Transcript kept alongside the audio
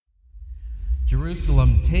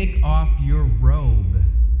Jerusalem, take off your robe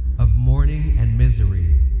of mourning and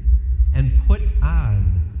misery and put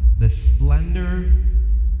on the splendor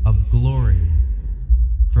of glory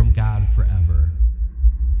from God forever.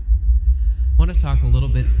 I want to talk a little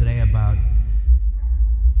bit today about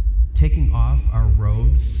taking off our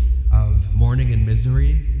robes of mourning and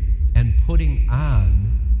misery and putting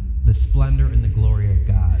on the splendor and the glory of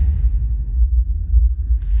God.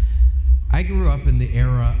 I grew up in the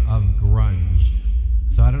era of grunge.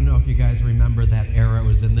 So I don't know if you guys remember that era. It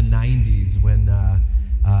was in the 90s when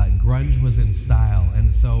grunge was in style.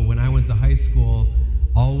 And so when I went to high school,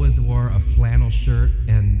 always wore a flannel shirt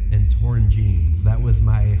and torn jeans. That was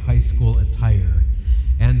my high school attire.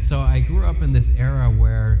 And so I grew up in this era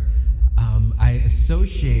where I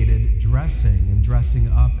associated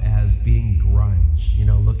dressing up as being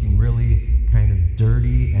grunge, looking really kind of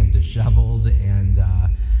dirty and disheveled.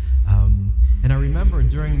 And I remember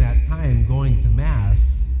during that time going to Mass,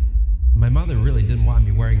 my mother really didn't want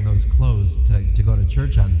me wearing those clothes to go to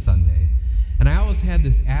church on Sunday. And I always had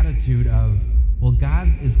this attitude of, well,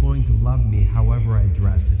 God is going to love me however I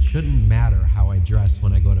dress. It shouldn't matter how I dress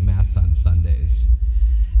when I go to Mass on Sundays.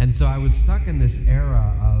 And so I was stuck in this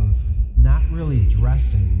era of not really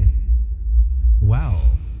dressing well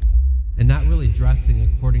and not really dressing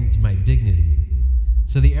according to my dignity.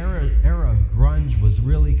 So the era of grunge was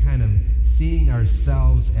really kind of seeing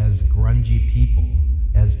ourselves as grungy people,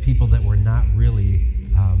 as people that were not really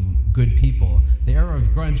good people. The era of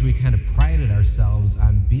grunge, we kind of prided ourselves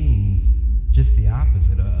on being just the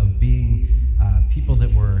opposite, of being people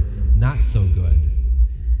that were not so good.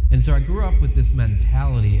 And so I grew up with this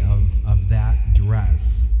mentality of that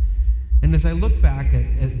dress. And as I look back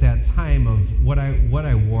at that time of what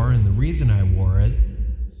I wore and the reason I wore it,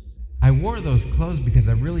 I wore those clothes because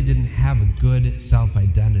I really didn't have a good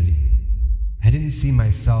self-identity. I didn't see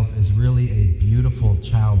myself as really a beautiful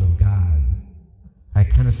child of God. I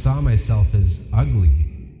kind of saw myself as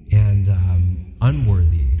ugly and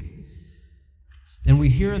unworthy. And we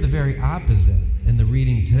hear the very opposite in the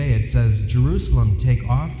reading today. It says, Jerusalem, take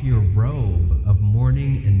off your robe of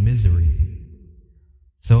mourning and misery.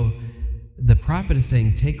 So the prophet is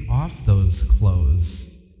saying, take off those clothes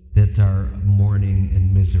that are mourning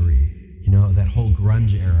and misery. That whole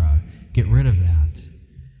grunge era. Get rid of that.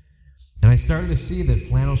 And I started to see that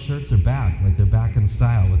flannel shirts are back, like they're back in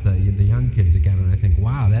style with the young kids again. And I think,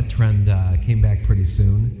 wow, that trend came back pretty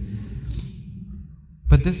soon.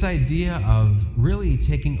 But this idea of really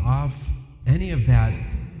taking off any of that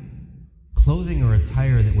clothing or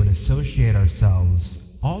attire that would associate ourselves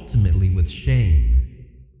ultimately with shame.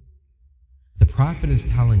 The prophet is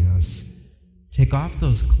telling us, take off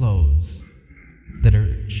those clothes that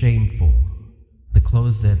are shameful, the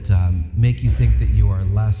clothes that make you think that you are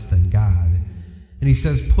less than God. And he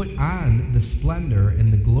says, put on the splendor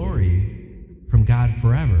and the glory from God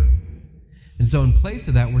forever. And so in place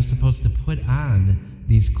of that, we're supposed to put on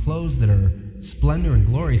these clothes that are splendor and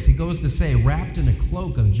glory. So he goes to say, wrapped in a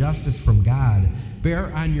cloak of justice from God,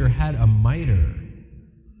 bear on your head a mitre.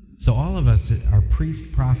 So all of us are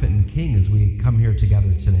priest, prophet, and king as we come here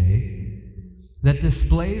together today, that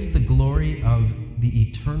displays the glory of the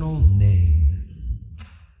eternal name.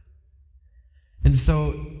 And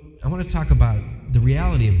so I want to talk about the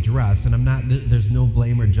reality of dress, and there's no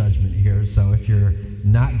blame or judgment here, so if you're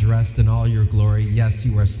not dressed in all your glory, yes,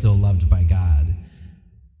 you are still loved by God.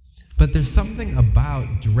 But there's something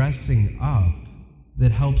about dressing up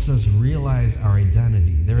that helps us realize our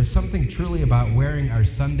identity. There is something truly about wearing our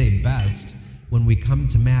Sunday best when we come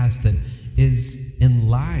to Mass that is in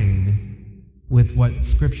line with what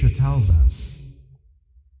Scripture tells us,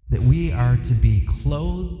 that we are to be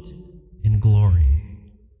clothed in glory.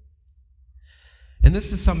 And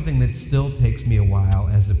this is something that still takes me a while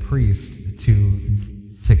as a priest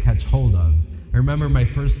to catch hold of. I remember my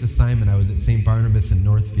first assignment, I was at St. Barnabas in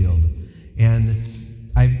Northfield, and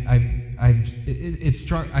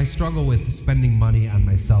I struggle with spending money on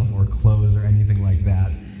myself or clothes or anything like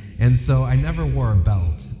that, and so I never wore a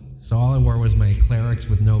belt. So all I wore was my clerics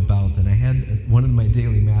with no belt, and I had one of my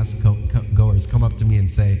daily Mass goers come up to me and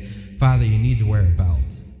say, Father, you need to wear a belt.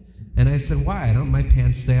 And I said, why? Don't my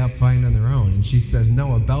pants stay up fine on their own? And she says,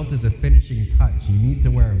 no, a belt is a finishing touch. You need to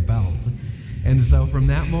wear a belt. And so from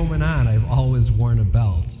that moment on, I've always worn a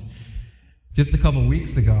belt. Just a couple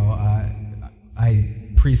weeks ago,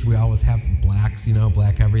 priests, we always have blacks,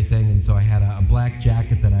 black everything, and so I had a black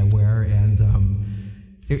jacket that I wear, and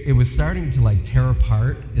it was starting to tear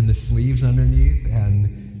apart in the sleeves underneath,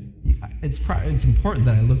 and it's important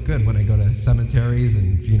that I look good when I go to cemeteries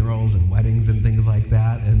and funerals and weddings and things like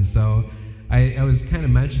that. And so I was kind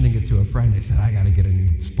of mentioning it to a friend. I said, I got to get a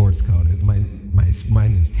new sports coat.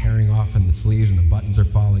 mine is tearing off in the sleeves and the buttons are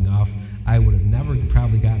falling off, I would have never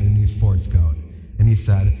probably gotten a new sports coat. And he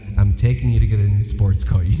said, I'm taking you to get a new sports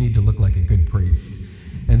coat. You need to look like a good priest.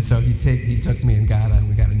 And so he took me and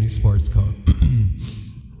we got a new sports coat.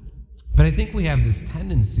 But I think we have this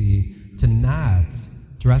tendency to not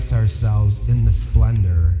dress ourselves in the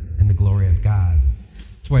splendor and the glory of God.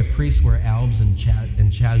 That's why priests wear albs and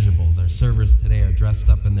chasubles. Our servers today are dressed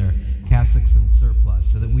up in their cassocks and surplice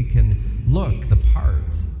so that we can look the part.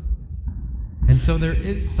 And so there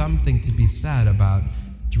is something to be said about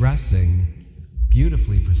dressing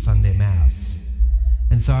beautifully for Sunday Mass.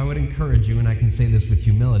 And so I would encourage you, and I can say this with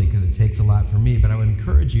humility because it takes a lot for me, but I would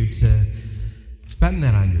encourage you to spend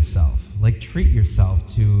that on yourself. Like, treat yourself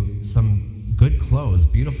to some good clothes,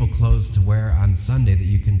 beautiful clothes to wear on Sunday that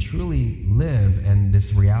you can truly live in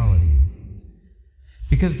this reality.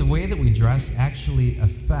 Because the way that we dress actually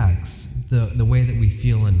affects the way that we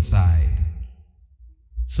feel inside.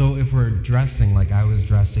 So if we're dressing like I was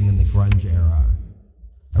dressing in the grunge era,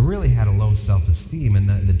 I really had a low self-esteem, and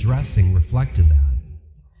the dressing reflected that.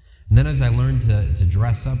 And then as I learned to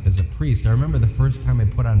dress up as a priest, I remember the first time I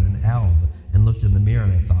put on an alb and looked in the mirror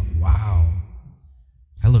and I thought, wow,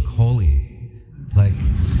 I look holy. Like,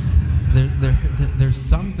 there's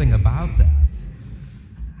something about that.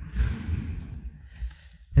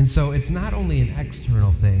 And so it's not only an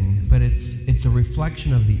external thing, but it's a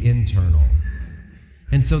reflection of the internal.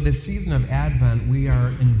 And so this season of Advent, we are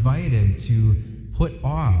invited to put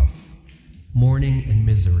off mourning and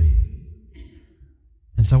misery.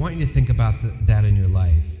 And so I want you to think about that in your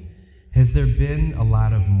life. Has there been a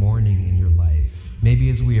lot of mourning in your life? Maybe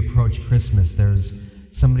as we approach Christmas, there's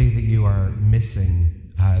somebody that you are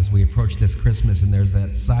missing as we approach this Christmas, and there's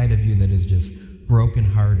that side of you that is just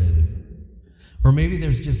brokenhearted. Or maybe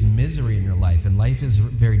there's just misery in your life, and life is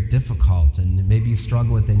very difficult, and maybe you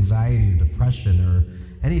struggle with anxiety or depression or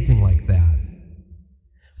anything like that.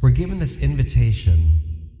 We're given this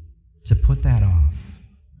invitation to put that off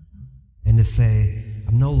and to say,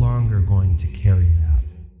 I'm no longer going to carry that.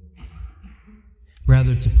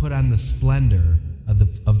 Rather, to put on the splendor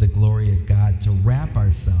of the glory of God, to wrap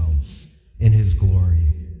ourselves in His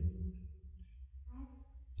glory,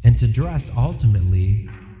 and to dress ultimately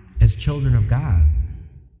as children of God.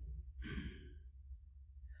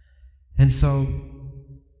 And so,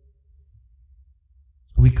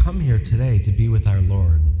 we come here today to be with our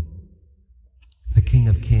Lord, the King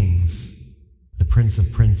of Kings, the Prince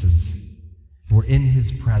of Princes. We're in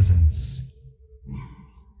His presence.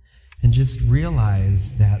 And just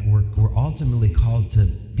realize that we're ultimately called to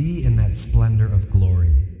be in that splendor of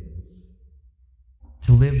glory,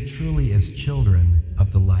 to live truly as children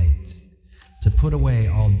of the light, to put away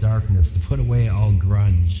all darkness, to put away all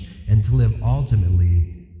grunge, and to live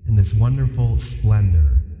ultimately in this wonderful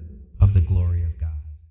splendor